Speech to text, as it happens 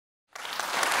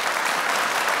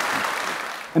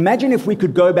Imagine if we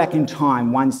could go back in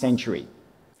time 1 century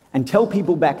and tell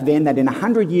people back then that in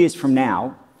 100 years from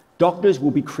now, doctors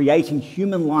will be creating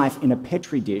human life in a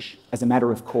Petri dish as a matter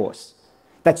of course.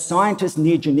 That scientists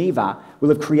near Geneva will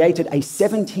have created a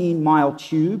 17-mile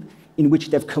tube in which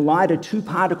they've collided 2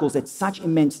 particles at such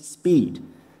immense speed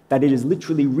that it has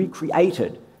literally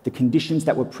recreated the conditions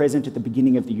that were present at the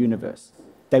beginning of the universe.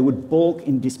 They would balk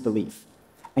in disbelief.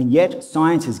 And yet,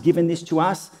 science has given this to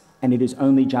us, and it has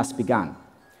only just begun.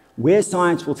 Where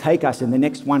science will take us in the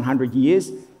next 100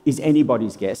 years is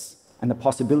anybody's guess, and the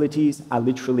possibilities are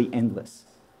literally endless.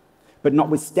 But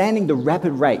notwithstanding the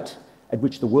rapid rate at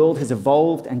which the world has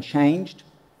evolved and changed,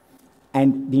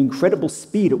 and the incredible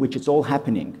speed at which it's all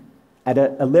happening, at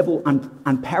a level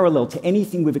unparalleled to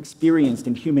anything we've experienced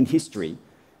in human history,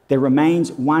 there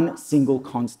remains one single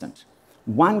constant,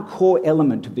 one core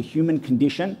element of the human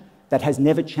condition that has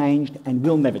never changed and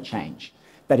will never change,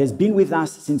 that has been with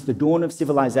us since the dawn of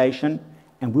civilization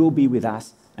and will be with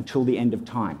us until the end of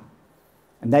time.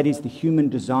 And that is the human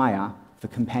desire for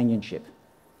companionship,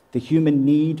 the human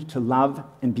need to love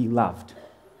and be loved,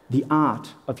 the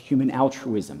art of human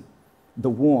altruism, the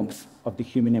warmth of the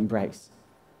human embrace.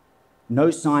 No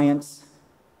science,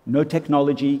 no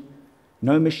technology,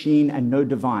 no machine, and no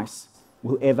device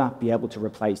will ever be able to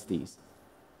replace these.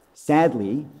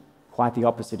 Sadly, quite the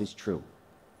opposite is true.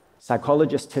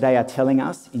 Psychologists today are telling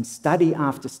us, in study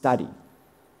after study,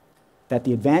 that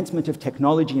the advancement of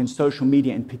technology and social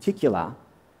media in particular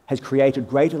has created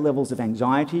greater levels of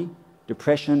anxiety,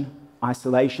 depression,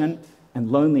 isolation,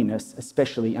 and loneliness,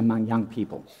 especially among young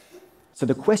people. So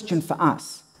the question for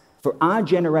us, for our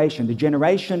generation, the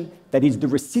generation that is the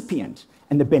recipient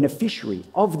and the beneficiary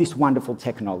of this wonderful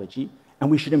technology, and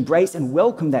we should embrace and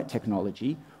welcome that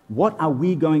technology, what are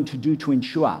we going to do to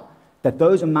ensure that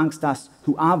those amongst us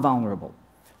who are vulnerable,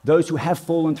 those who have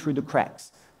fallen through the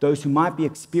cracks, those who might be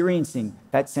experiencing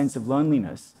that sense of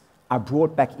loneliness, are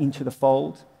brought back into the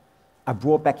fold, are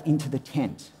brought back into the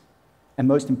tent, and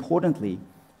most importantly,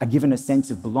 are given a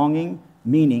sense of belonging,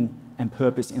 meaning, and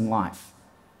purpose in life.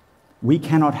 We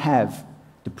cannot have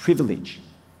the privilege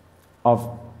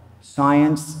of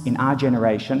science in our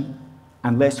generation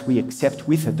unless we accept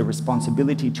with it the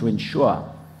responsibility to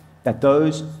ensure that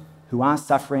those who are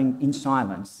suffering in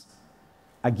silence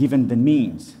are given the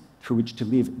means through which to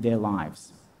live their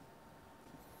lives.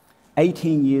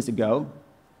 18 years ago,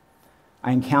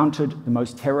 I encountered the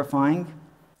most terrifying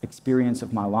experience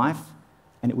of my life,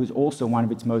 and it was also one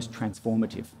of its most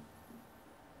transformative.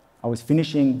 I was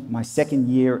finishing my second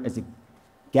year as a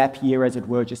gap year, as it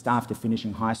were, just after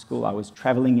finishing high school. I was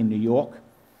traveling in New York.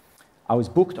 I was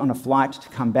booked on a flight to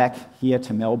come back here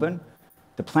to Melbourne.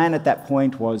 The plan at that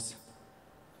point was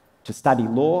to study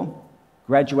law,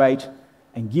 graduate,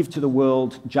 and give to the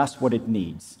world just what it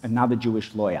needs, another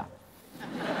Jewish lawyer.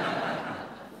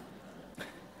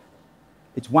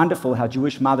 It's wonderful how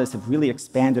Jewish mothers have really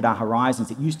expanded our horizons.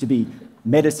 It used to be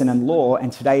medicine and law,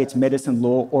 and today it's medicine,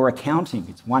 law, or accounting.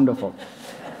 It's wonderful.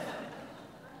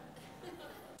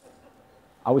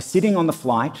 I was sitting on the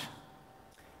flight,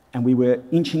 and we were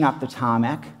inching up the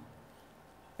tarmac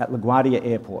at LaGuardia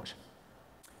Airport.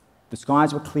 The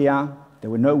skies were clear, there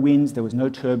were no winds, there was no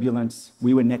turbulence.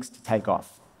 We were next to take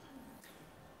off.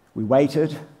 We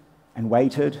waited and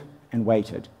waited and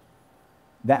waited.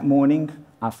 That morning,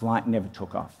 our flight never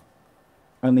took off.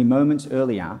 Only moments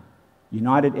earlier,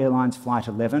 United Airlines Flight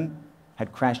 11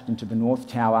 had crashed into the North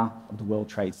Tower of the World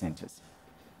Trade Centers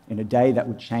in a day that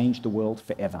would change the world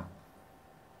forever.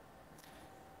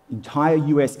 Entire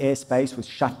US airspace was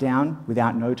shut down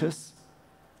without notice,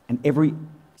 and every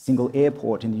single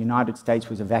airport in the United States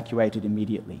was evacuated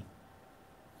immediately.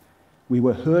 We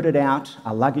were herded out,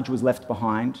 our luggage was left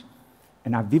behind,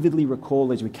 and I vividly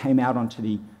recall as we came out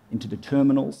into the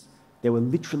terminals, there were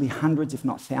literally hundreds, if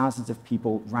not thousands, of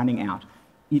people running out.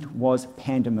 It was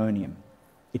pandemonium.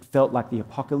 It felt like the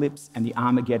apocalypse and the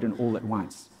Armageddon all at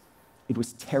once. It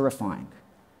was terrifying.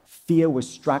 Fear was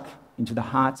struck into the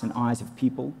hearts and eyes of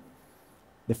people.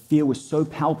 The fear was so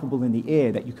palpable in the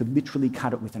air that you could literally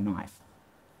cut it with a knife.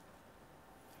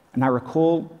 And I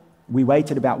recall we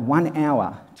waited about 1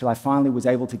 hour till I finally was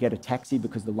able to get a taxi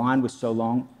because the line was so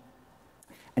long.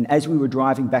 And as we were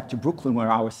driving back to Brooklyn,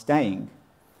 where I was staying,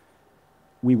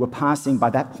 we were passing, by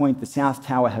that point, the South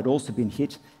Tower had also been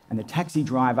hit, and the taxi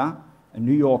driver, a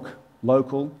New York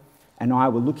local, and I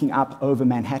were looking up over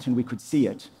Manhattan. We could see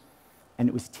it. And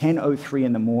it was 10:03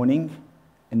 in the morning,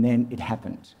 and then it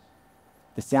happened.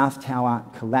 The South Tower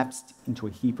collapsed into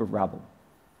a heap of rubble.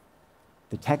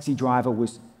 The taxi driver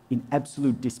was in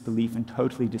absolute disbelief and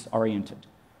totally disoriented.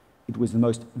 It was the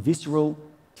most visceral,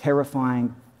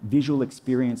 terrifying, visual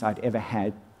experience I'd ever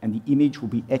had and the image will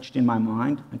be etched in my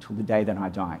mind until the day that I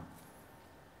die.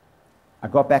 I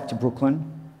got back to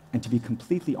Brooklyn, and to be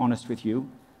completely honest with you,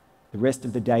 the rest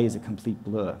of the day is a complete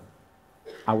blur.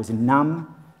 I was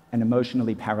numb and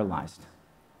emotionally paralyzed.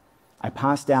 I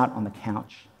passed out on the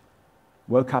couch,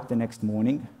 woke up the next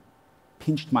morning,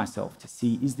 pinched myself to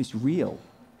see, is this real?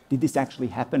 Did this actually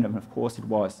happen? And of course it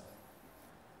was.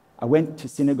 I went to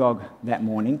synagogue that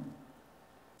morning,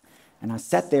 and I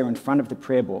sat there in front of the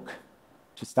prayer book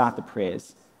to start the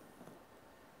prayers,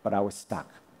 but I was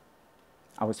stuck.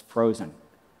 I was frozen.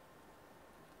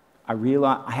 I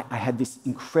realized I had this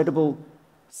incredible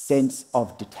sense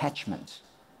of detachment.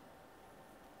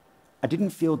 I didn't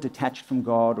feel detached from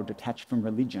God or detached from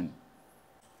religion.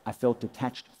 I felt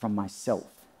detached from myself.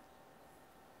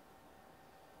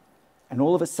 And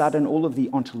all of a sudden, all of the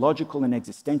ontological and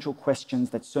existential questions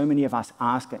that so many of us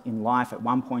ask in life at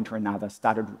one point or another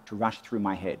started to rush through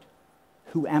my head.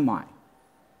 Who am I?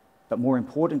 But more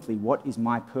importantly, what is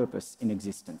my purpose in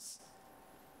existence?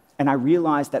 And I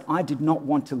realized that I did not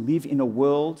want to live in a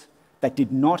world that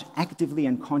did not actively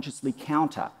and consciously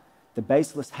counter the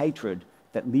baseless hatred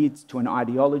that leads to an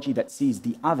ideology that sees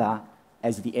the other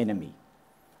as the enemy.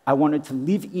 I wanted to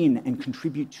live in and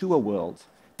contribute to a world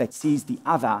that sees the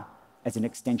other as an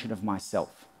extension of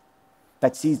myself,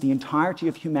 that sees the entirety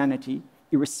of humanity,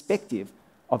 irrespective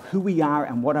of who we are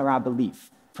and what are our beliefs,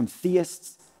 from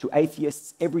theists to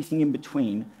atheists, everything in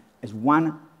between, as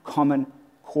one common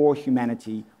core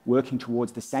humanity working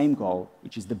towards the same goal,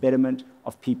 which is the betterment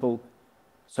of people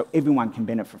so everyone can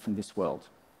benefit from this world.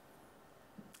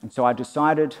 And so I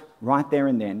decided right there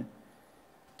and then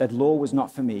that law was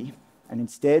not for me, and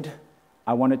instead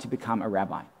I wanted to become a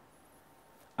rabbi.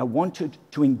 I wanted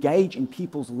to engage in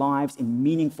people's lives in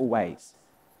meaningful ways.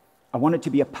 I wanted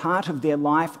to be a part of their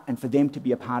life and for them to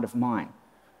be a part of mine.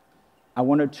 I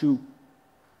wanted to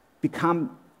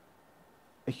become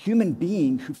a human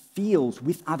being who feels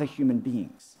with other human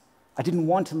beings. I didn't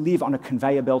want to live on a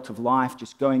conveyor belt of life,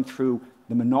 just going through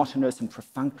the monotonous and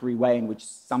perfunctory way in which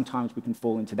sometimes we can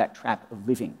fall into that trap of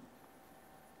living.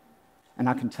 And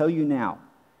I can tell you now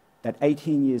that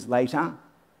 18 years later,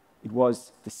 it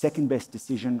was the second best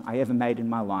decision I ever made in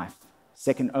my life,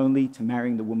 second only to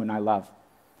marrying the woman I love.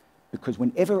 Because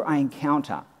whenever I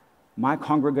encounter my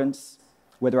congregants,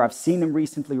 whether I've seen them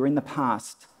recently or in the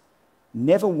past,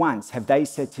 never once have they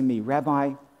said to me,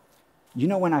 Rabbi, you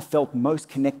know when I felt most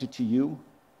connected to you?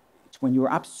 It's when you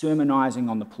were up sermonizing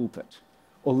on the pulpit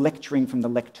or lecturing from the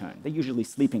lectern. They're usually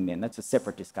sleeping then, that's a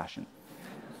separate discussion.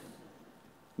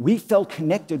 We felt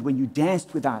connected when you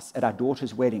danced with us at our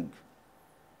daughter's wedding,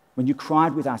 when you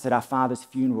cried with us at our father's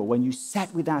funeral, when you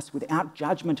sat with us without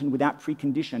judgment and without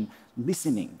precondition,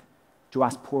 listening to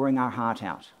us pouring our heart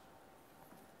out.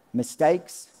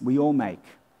 Mistakes we all make,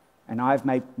 and I've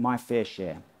made my fair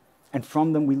share. And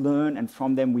from them we learn, and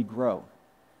from them we grow.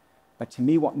 But to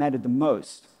me, what mattered the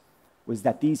most was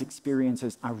that these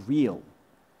experiences are real,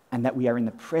 and that we are in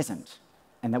the present,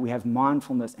 and that we have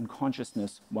mindfulness and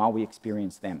consciousness while we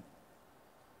experience them.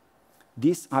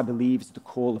 This, I believe, is the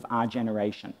call of our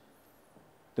generation.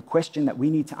 The question that we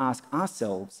need to ask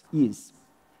ourselves is,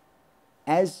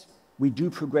 as we do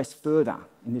progress further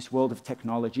in this world of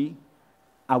technology,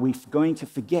 are we going to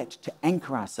forget to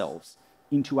anchor ourselves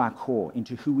into our core,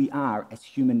 into who we are as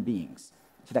human beings,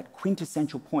 to that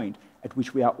quintessential point at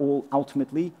which we are all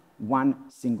ultimately one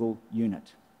single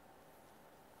unit?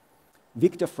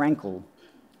 Viktor Frankl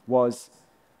was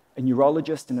a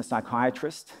neurologist and a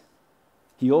psychiatrist.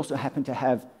 He also happened to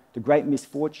have the great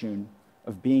misfortune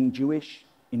of being Jewish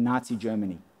in Nazi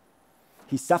Germany.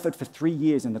 He suffered for 3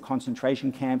 years in the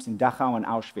concentration camps in Dachau and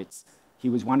Auschwitz. He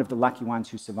was one of the lucky ones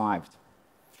who survived.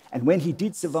 And when he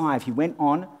did survive, he went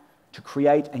on to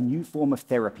create a new form of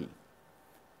therapy.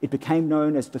 It became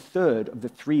known as the third of the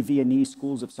 3 Viennese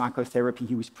schools of psychotherapy.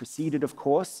 He was preceded, of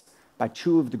course, by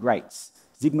 2 of the greats,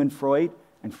 Sigmund Freud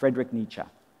and Friedrich Nietzsche.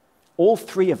 All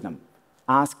 3 of them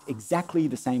asked exactly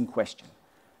the same question.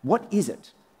 What is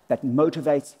it that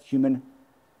motivates human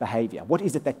behavior? What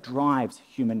is it that drives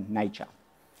human nature?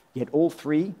 Yet all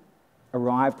 3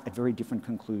 arrived at very different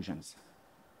conclusions.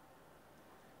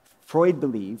 Freud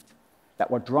believed that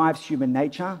what drives human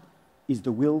nature is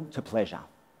the will to pleasure.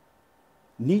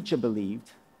 Nietzsche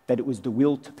believed that it was the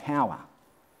will to power.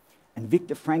 And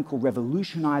Viktor Frankl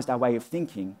revolutionized our way of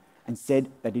thinking and said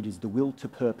that it is the will to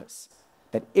purpose,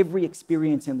 that every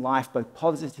experience in life, both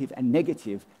positive and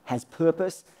negative, has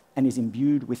purpose and is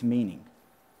imbued with meaning.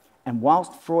 And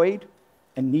whilst Freud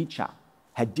and Nietzsche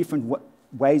had different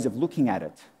ways of looking at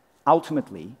it,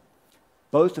 ultimately,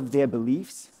 both of their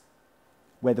beliefs,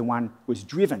 whether one was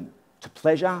driven to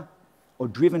pleasure or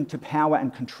driven to power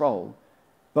and control,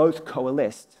 both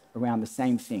coalesced around the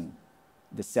same thing,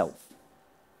 the self.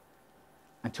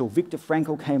 Until Viktor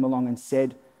Frankl came along and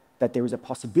said that there is a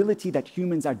possibility that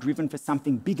humans are driven for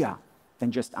something bigger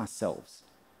than just ourselves.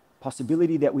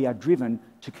 Possibility that we are driven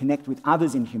to connect with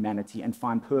others in humanity and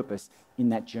find purpose in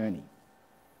that journey.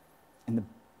 And the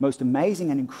most amazing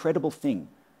and incredible thing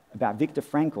about Viktor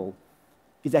Frankl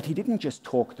is that he didn't just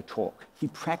talk the talk, he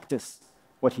practiced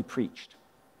what he preached.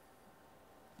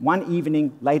 One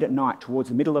evening, late at night, towards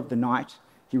the middle of the night,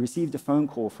 he received a phone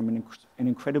call from an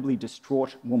incredibly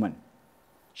distraught woman.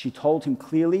 She told him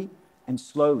clearly and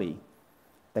slowly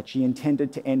that she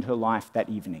intended to end her life that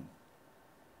evening.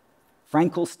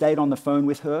 Frankl stayed on the phone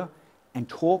with her and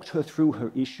talked her through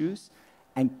her issues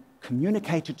and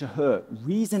communicated to her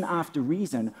reason after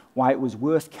reason why it was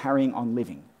worth carrying on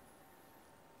living.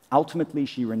 Ultimately,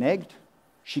 she reneged,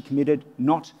 she committed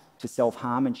not to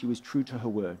self-harm, and she was true to her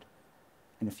word.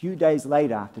 And a few days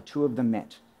later, the two of them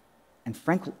met. And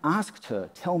Frankl asked her,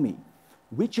 "Tell me,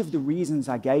 which of the reasons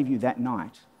I gave you that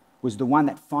night was the one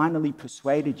that finally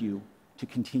persuaded you to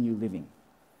continue living?"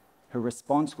 Her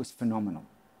response was phenomenal.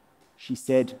 She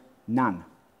said, "None.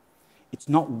 It's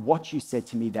not what you said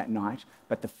to me that night,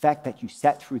 but the fact that you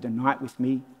sat through the night with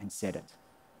me and said it.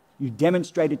 You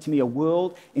demonstrated to me a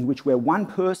world in which where one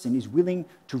person is willing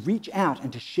to reach out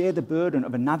and to share the burden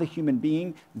of another human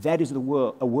being, that is a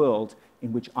world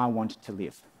in which I want to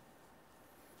live."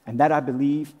 And that, I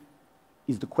believe,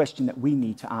 is the question that we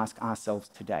need to ask ourselves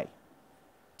today.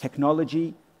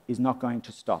 Technology is not going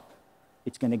to stop.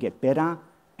 It's going to get better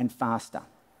and faster.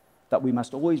 But we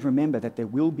must always remember that there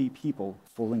will be people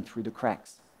falling through the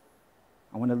cracks.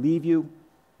 I want to leave you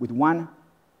with one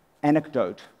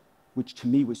anecdote which to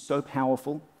me was so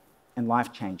powerful and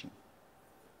life-changing.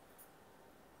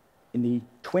 In the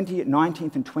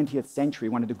 19th and 20th century,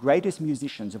 one of the greatest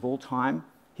musicians of all time,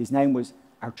 his name was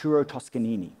Arturo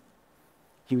Toscanini.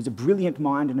 He was a brilliant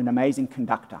mind and an amazing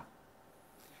conductor.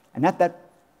 And at that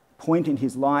point in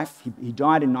his life, he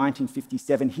died in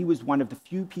 1957, he was one of the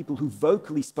few people who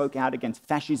vocally spoke out against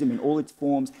fascism in all its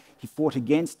forms. He fought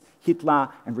against Hitler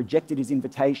and rejected his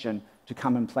invitation to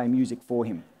come and play music for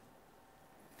him.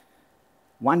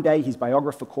 One day, his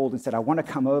biographer called and said, "I want to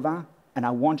come over and I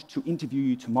want to interview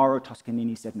you tomorrow."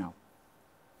 Toscanini said no.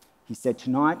 He said,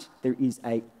 "Tonight, there is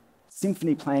a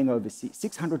symphony playing over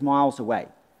 600 miles away.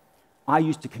 I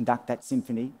used to conduct that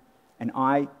symphony, and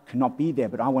I cannot be there,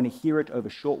 but I want to hear it over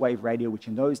shortwave radio," which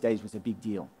in those days was a big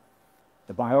deal.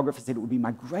 The biographer said, "It would be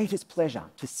my greatest pleasure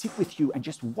to sit with you and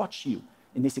just watch you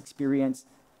in this experience."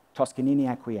 Toscanini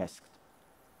acquiesced.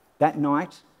 That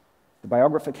night, the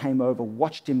biographer came over,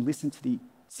 watched him listen to the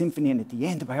symphony, and at the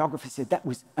end, the biographer said, "That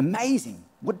was amazing.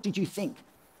 What did you think?"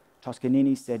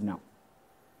 Toscanini said no.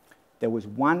 There was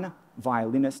one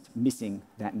violinist missing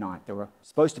that night. There were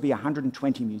supposed to be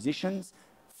 120 musicians.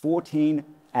 14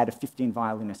 out of 15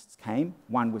 violinists came.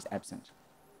 One was absent.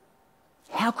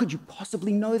 "How could you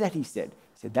possibly know that?" he said.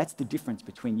 He said, "That's the difference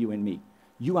between you and me.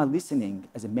 You are listening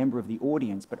as a member of the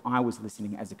audience, but I was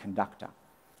listening as a conductor.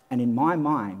 And in my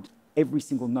mind, every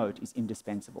single note is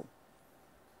indispensable."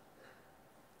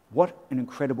 What an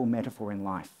incredible metaphor in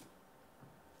life.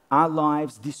 Our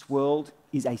lives, this world,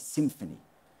 is a symphony,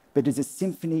 but it's a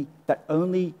symphony that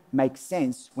only makes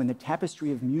sense when the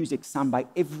tapestry of music sung by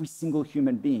every single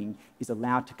human being is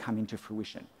allowed to come into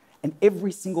fruition. And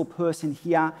every single person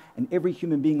here and every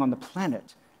human being on the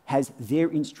planet has their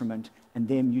instrument and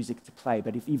their music to play.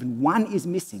 But if even one is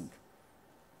missing,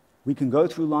 we can go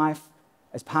through life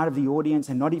as part of the audience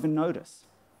and not even notice.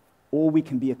 Or we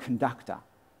can be a conductor.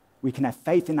 We can have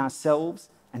faith in ourselves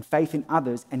and faith in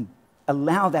others and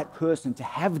allow that person to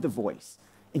have the voice,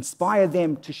 inspire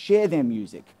them to share their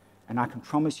music. And I can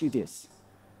promise you this,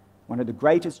 one of the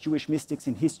greatest Jewish mystics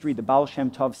in history, the Baal Shem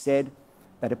Tov, said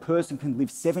that a person can live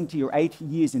 70 or 80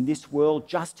 years in this world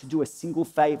just to do a single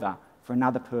favor for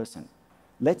another person.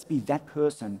 Let's be that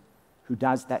person who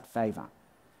does that favor.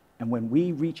 And when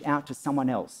we reach out to someone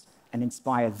else and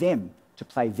inspire them to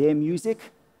play their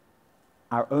music,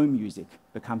 our own music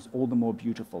becomes all the more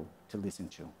beautiful to listen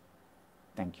to.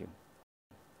 Thank you.